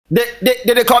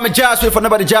They call me Jazz Smooth for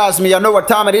nobody jazz me. I know what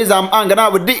time it is. I'm hanging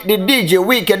out with the DJ,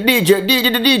 wicked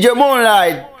DJ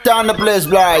Moonlight. Turn the place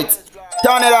bright.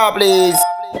 Turn it up, please.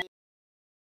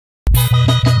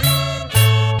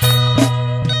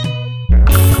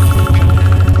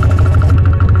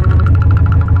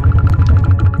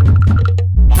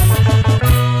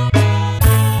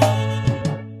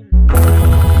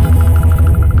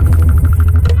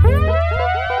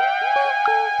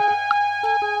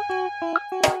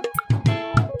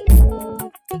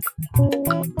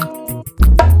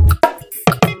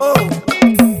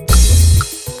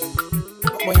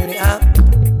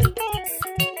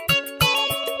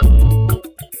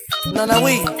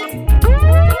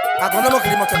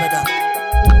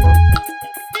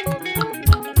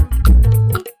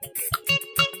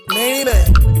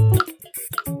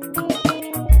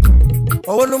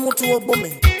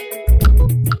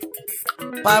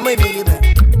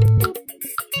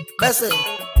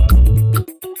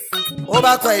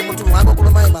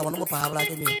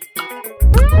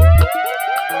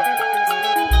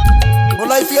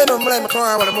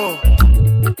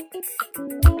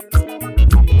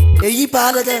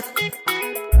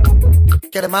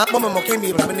 Get a map of my came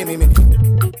here, but name it.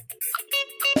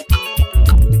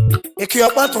 If you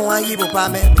are part of one evil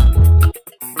parment,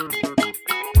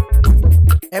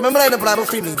 remember the bravo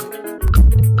feeling.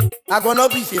 I'm gonna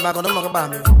be here, I'm gonna talk about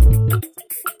me.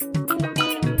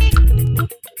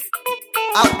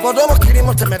 I'm gonna kill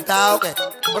him to mental,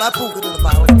 but I put it in the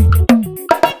power.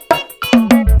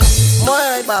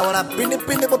 My power, I've been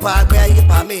a part where you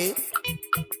buy me.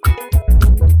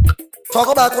 Talk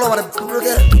about what I'm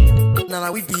doing.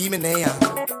 Now we beam in there.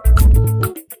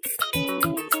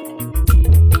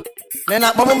 Then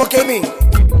I mama came in.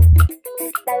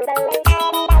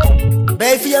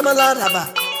 Baby, I'm a lot of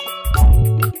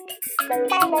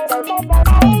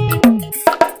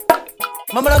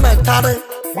Mama, I'm tired.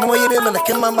 Mama, you remember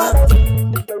the Mama?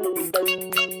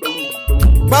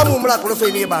 Babu Black will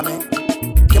say me about me.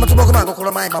 Came to talk about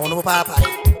Colomai, but no papa.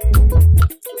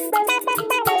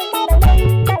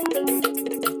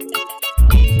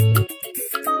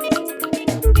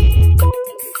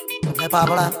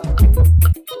 Pabla,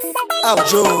 oh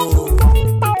Joe.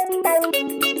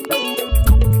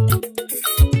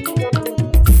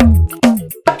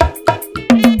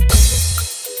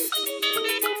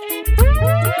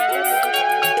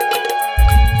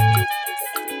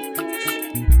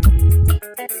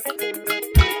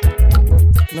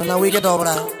 No, we get over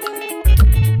that.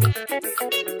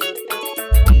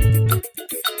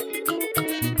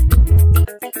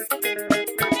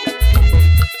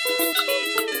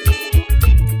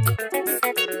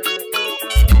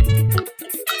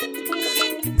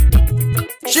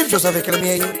 Joseph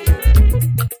Ekremie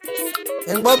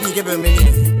and Bobby gave a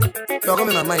minute. Talk in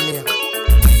my mind here.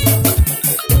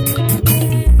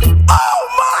 Oh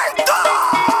my God!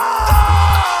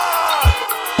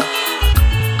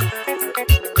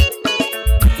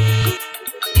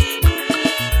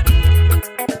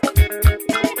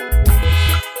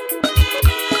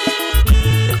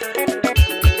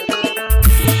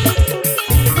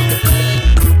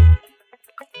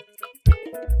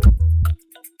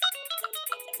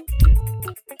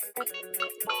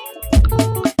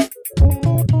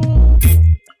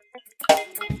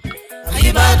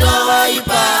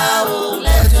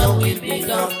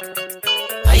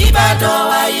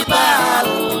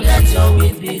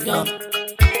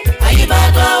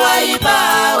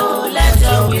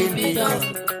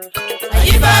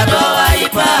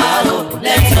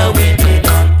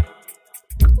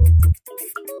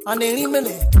 And they leave me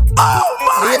there. Oh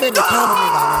my God!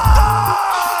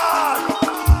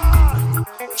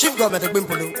 Chief government of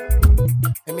Bimpolo.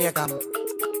 And me a come.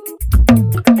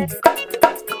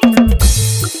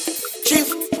 Chief.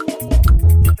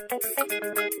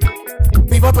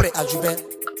 People operate as you bet.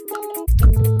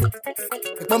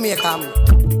 They me a come.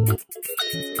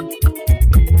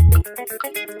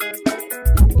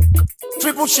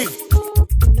 Triple chief.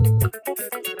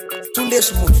 Tunde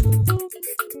Smooth.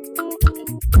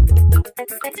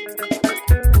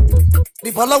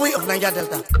 The following of Niger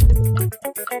Delta.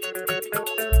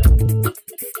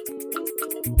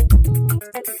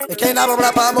 The Kenya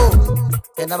Pamo,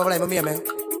 and never blame me, man.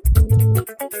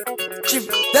 Chief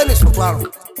Dennis Mutuaro.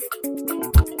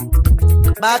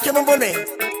 Back in Bonnet.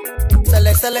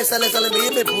 Sell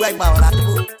me, black bow.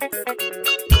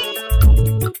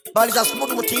 But it's a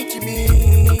smooth to teach me.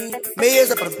 May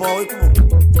as a boy.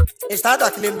 It's not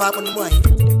a clean back on the way.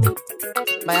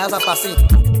 My ass are passing.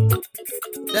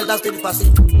 Delta State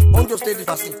passing. Onto State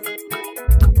passing.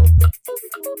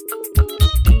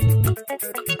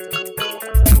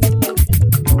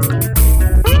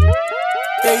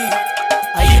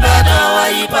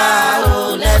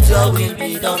 oh, let your will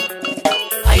be done.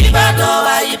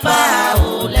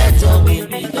 Oh, let your will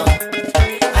be done.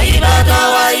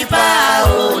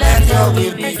 Oh, let your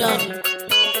will be done.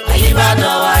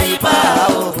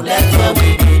 Oh, let your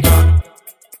will be done.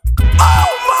 Oh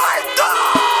my God!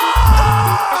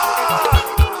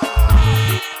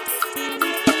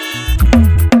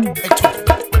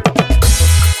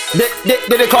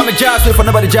 They call me Jazz Smooth, for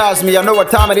nobody jazz me. I know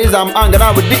what time it is. I'm hanging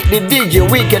out with the DJ,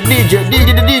 wicked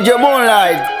DJ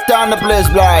Moonlight. Turn the place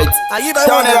bright.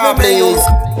 Turn it up, please.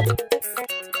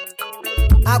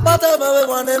 I bought a boy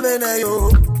one minute, yo.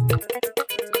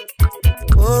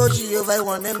 Oh, Jehovah,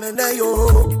 one minute, yo.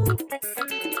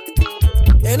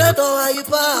 And I don't have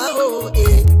power,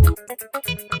 eh.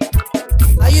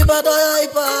 I bought a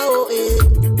power, eh.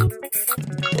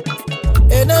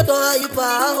 And I don't have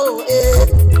power, eh.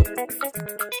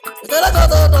 I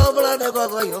got a double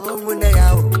for your moon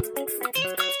out.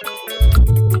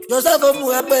 Joseph, who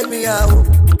have paid me out.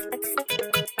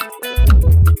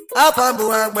 I found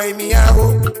who have paid me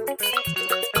out.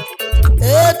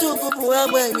 Eh, two people have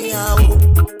paid me out.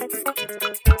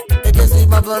 It is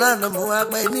my brother who have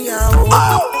paid me out. Oh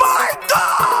my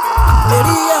God!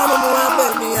 Miriam who have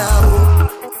paid me out.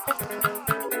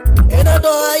 And I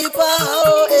don't have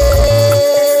power,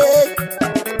 eh.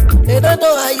 And I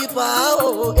don't have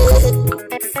power, eh.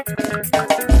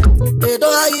 And I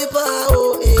don't have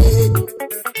power, eh.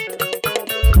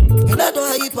 And I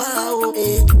don't have power,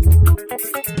 eh.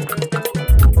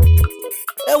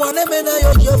 I want to make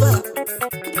your Jehovah.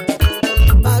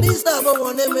 Barrister, I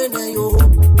want to make you.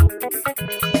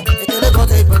 I can't go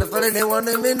take for the friend. I want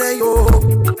to make you.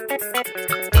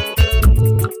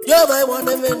 Jehovah, I want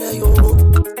to make you.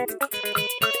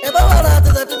 If I want to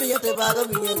that me at the bag of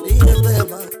me and the FM.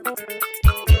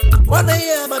 One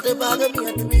day I'm at the bag of me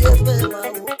and the FM.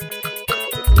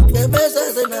 The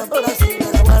message is never a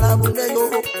single one. I'm with you.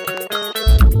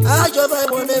 I just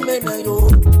want to make you.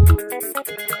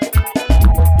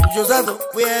 Joseph,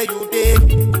 where you did?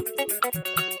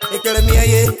 They tell me,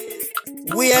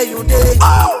 where you did?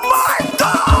 Oh my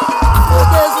God!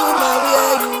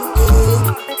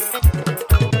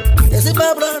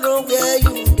 Where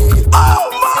you did? Oh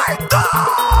my God!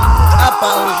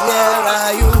 Papa, where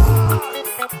are you?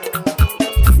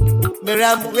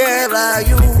 Miriam, where are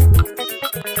you?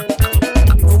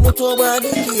 Umutoba ni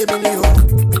kiyemi yo.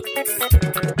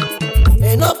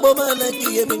 Enokboma na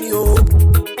kiyemi yo.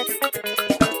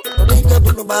 Odinga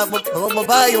bunu ba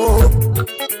bayo.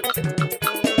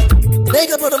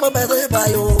 Odinga bunu ba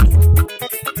bayo.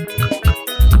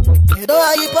 Edo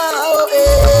ayi pa o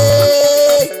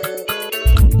eh.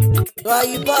 Do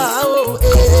ayi pa o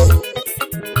eh.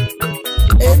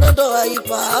 Eno do ayi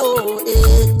pa o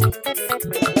eh.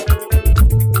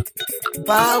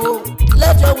 Power,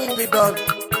 let your will be done.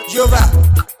 Jehovah,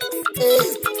 eh,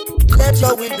 let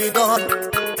your will be done.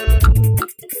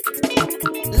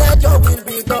 Let your will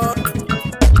be done.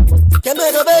 Can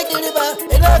I go back in the bar?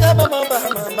 And I got mama.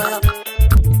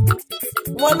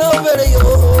 One over you.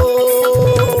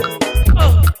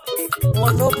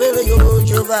 One over you,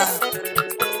 Jehovah.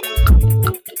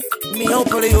 Me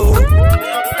over you.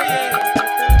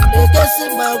 I guess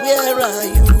in my where are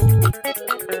you?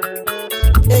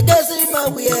 I guess in my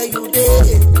where you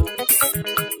did.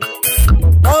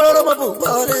 All of my book,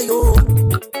 bother you.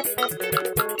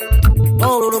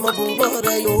 All of my book,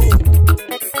 bother you.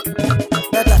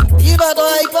 If I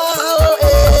don't power,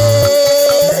 eh.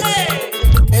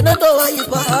 And I don't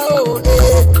power,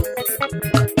 eh.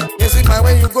 Yes, in my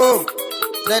way you go,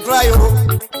 they try you.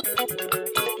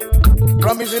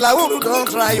 Promise you, I won't don't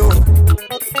try you.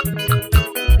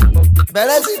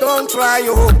 Better don't try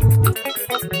you.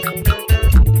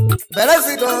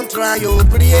 Better don't try you,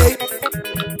 create.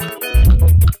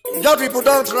 Your people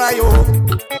don't try you.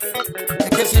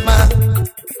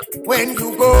 When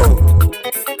you go,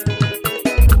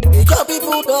 your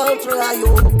people don't try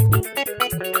you.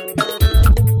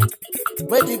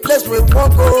 When the place we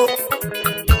won't go,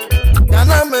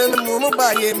 Yana men mumu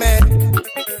ba ye man.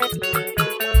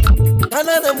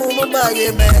 Yana the mumu ba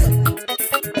ye man.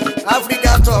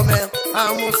 Africa to man,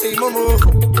 I'm say mumu.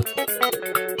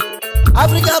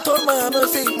 Africa to man, I'm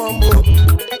say mumu.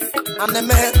 I'm the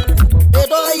man. They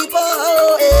don't eat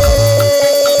power,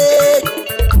 eh?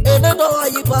 And they don't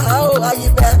eat power,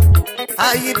 I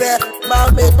bet,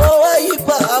 mommy, don't eat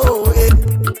power, eh?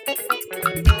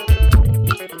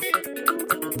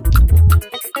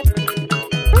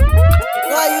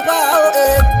 I power,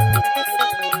 eh?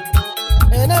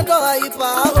 And I don't eat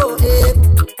power, eh?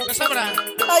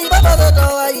 I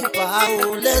don't eat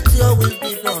power, let your will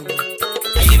be done.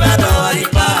 I don't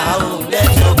eat power, let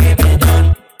your will be done.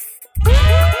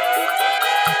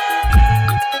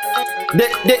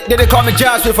 They call me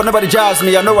Jazz Swift, for nobody jazz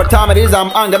me. I know what time it is. I'm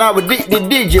hanging out with the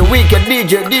DJ, wicked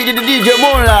DJ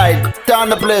Moonlight. Turn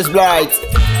the place bright.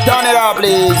 Turn it up,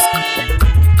 please.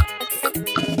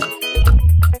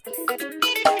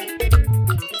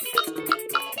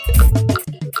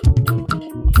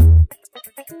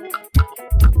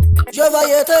 Je vais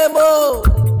y être mot.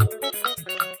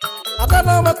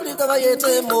 Attends, ma plus, je vais y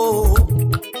être mot.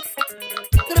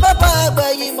 Tu ne vas pas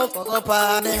bailler mon frère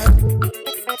par terre.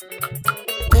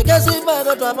 Et qu'est-ce qui va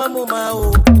de toi, ma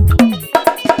maman?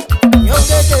 Yo,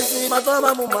 qu'est-ce qui va de toi,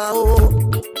 ma maman?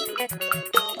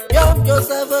 Yo,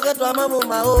 Joseph, que toi, ma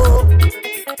maman.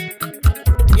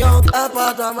 Yo,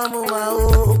 papa, toi, ma maman.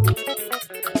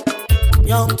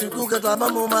 Yo, tu couches que toi, ma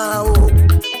maman.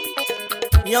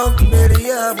 Young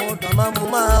Maria, mon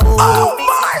mama, oh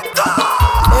my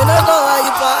God! And I know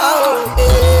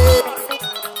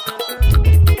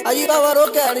I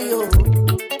will carry you.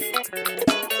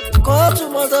 Call to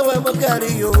mother when we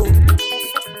carry you.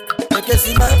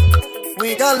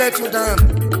 We can't let you down.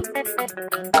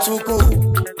 Too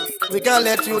cool. We can't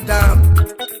let you down.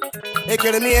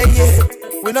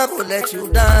 We're not gonna let you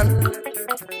down.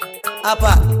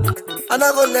 Appa, I'm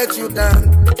not gonna let you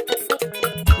down.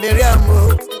 Miriam,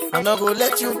 I'm not gonna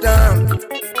let you down.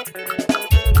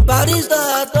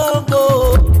 Barrister, don't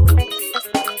go.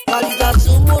 Barrister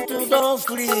Smooth, don't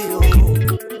free you.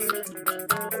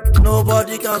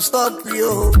 Nobody can stop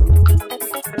you.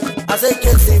 I say,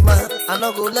 Casey, man, I'm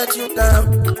not gonna let you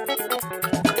down.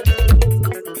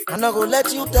 I'm not gonna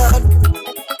let you down.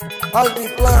 All the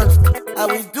plans, I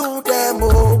will do them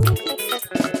all.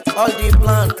 All the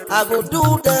plans, I go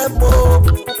do them all.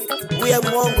 Where we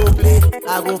won't go play,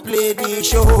 I go play the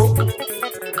show.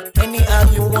 Anyhow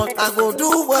you want, I go do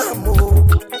one more.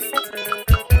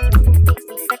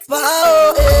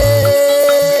 Bow,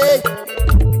 eh.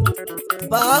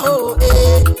 Bow,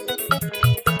 eh.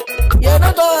 You're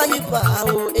not all you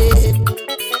bow, eh.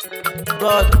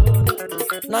 God,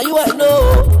 now you I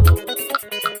know.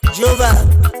 Jehovah,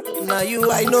 now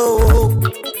you I know.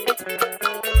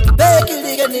 Beg you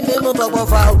to get the name of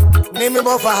name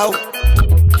of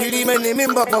Kiri me name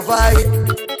him back of I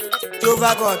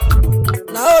Jehovah God.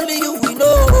 Now only you we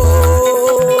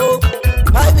know.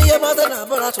 I be a mother and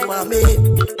brother to me.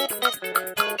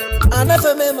 I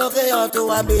never me moke out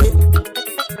to me.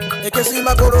 You can see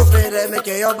my goro fade make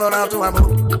your brother to amo.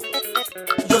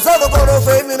 Joseph goro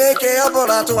fade me make your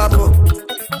brother to amo.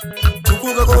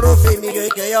 Tuku goro fade me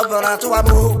make your brother to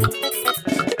amo.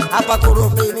 Apa goro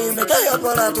fade me make your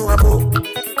brother to amo.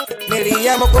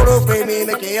 Miriam goro fade me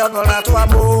make your brother to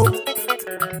amo.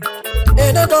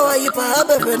 And I don't want you to have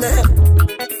a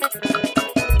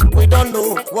we don't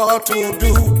know what to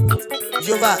do.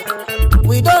 Jehovah,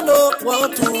 we don't know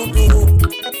what to do.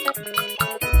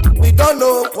 We don't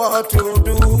know what to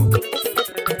do.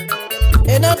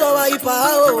 And I don't want you to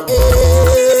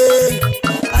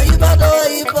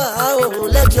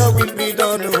let your will be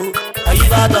done. Let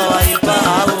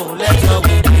your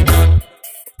will be done.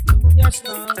 Yes,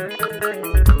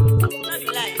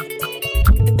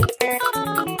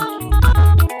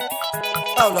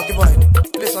 oh, lucky boy,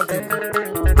 play something.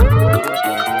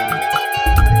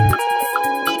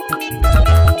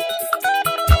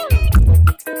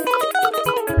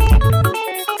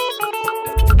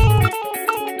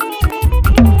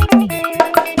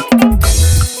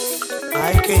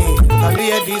 Can you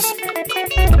hear this?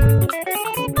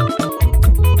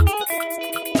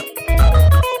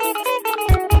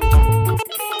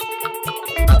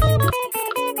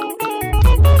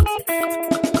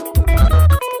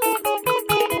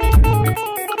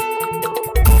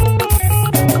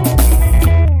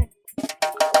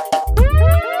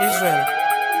 Israel,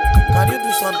 can you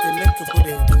do something? Make to put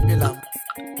the lamp.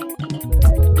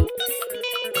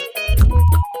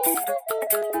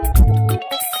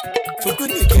 To put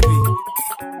the keyboard.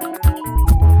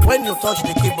 When you touch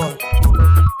the keyboard,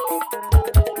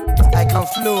 I can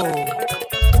flow.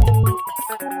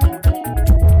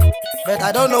 But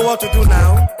I don't know what to do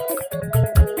now.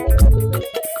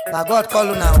 I God call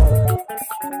you now.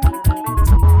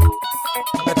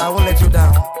 But I won't let you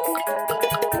down.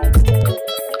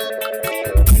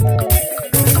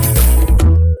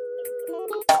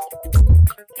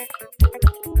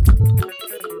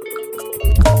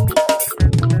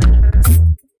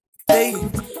 Hey,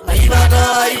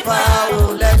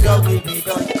 Ibadan, let your will be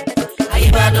done.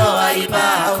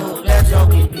 Ibadan, let your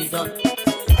will be done.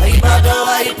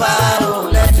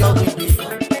 Ibadan, let your will be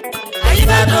done.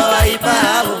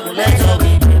 Ibadan, let your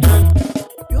will be done.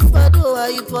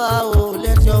 Ibadan,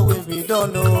 let your will be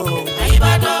done.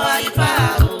 Ibadan,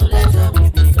 let your will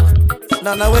be done.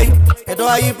 Nana wait, Edo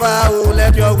Ipa,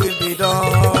 let your will be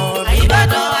done.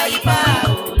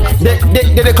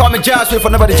 They call me Jazz Swift,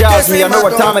 for nobody jazz me. I know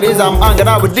what time it is. I'm hanging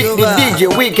out with the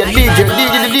DJ Weekend,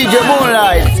 DJ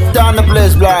Moonlight. Turn the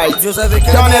place bright.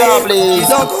 Turn it up, please.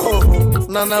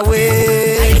 Nana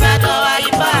way.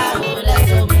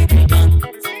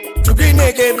 To be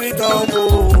naked with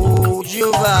Tombo,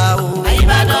 Jehovah.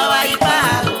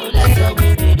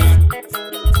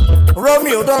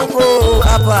 Romeo, don't go,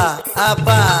 Abba.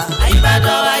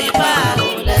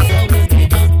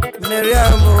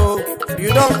 Miriam, you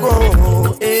don't go,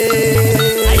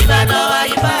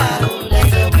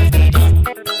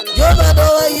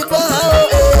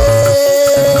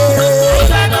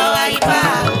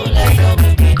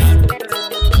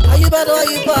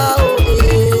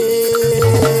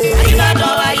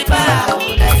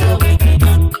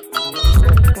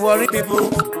 Worry people,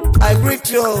 I greet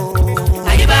you.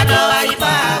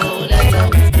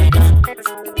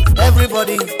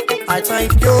 Everybody, I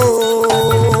thank you.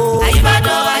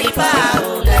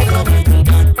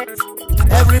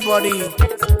 Everybody,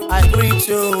 I greet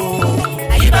you.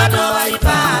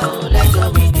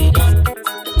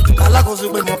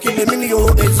 Kalakosu mo kile mini yo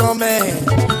izon-ebi.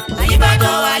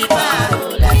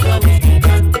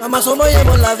 Mama somo ye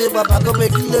mo lave papa ko be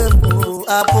kile mo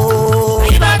apo.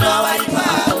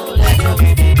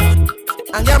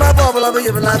 Anja ma bobolo be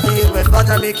ye lave be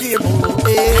papa me kimo.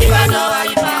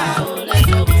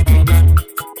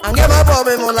 Anja ma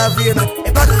bobe mo lave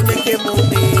e papa me kimo.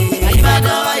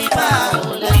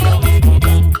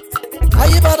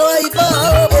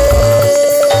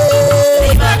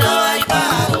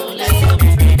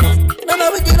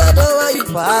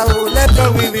 Let go,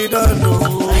 we don't know.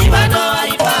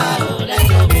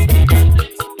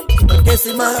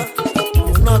 Kesima,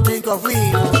 you not think of we.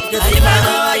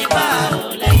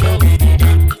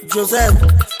 Joseph,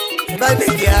 baby,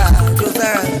 yeah,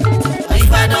 Joseph.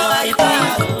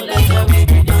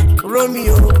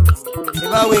 Romeo,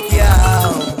 if I wake you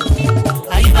out.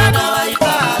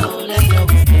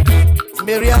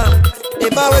 Miriam,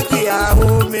 if I wake you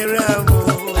out, Miriam.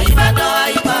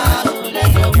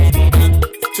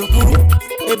 Chukuru,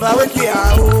 if I wake you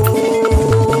out.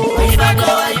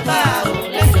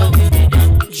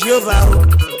 Jehovah,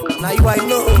 now you I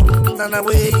know, Nana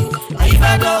way.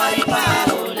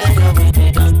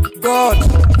 God,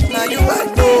 now you I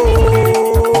know.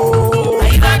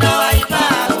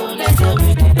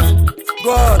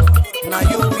 God, now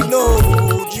you we know,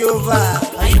 Jehovah.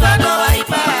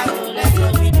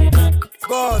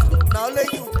 God, now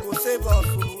let you go save us,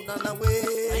 Nana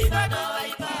way.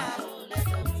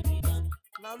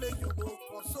 Now let you go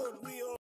for soul we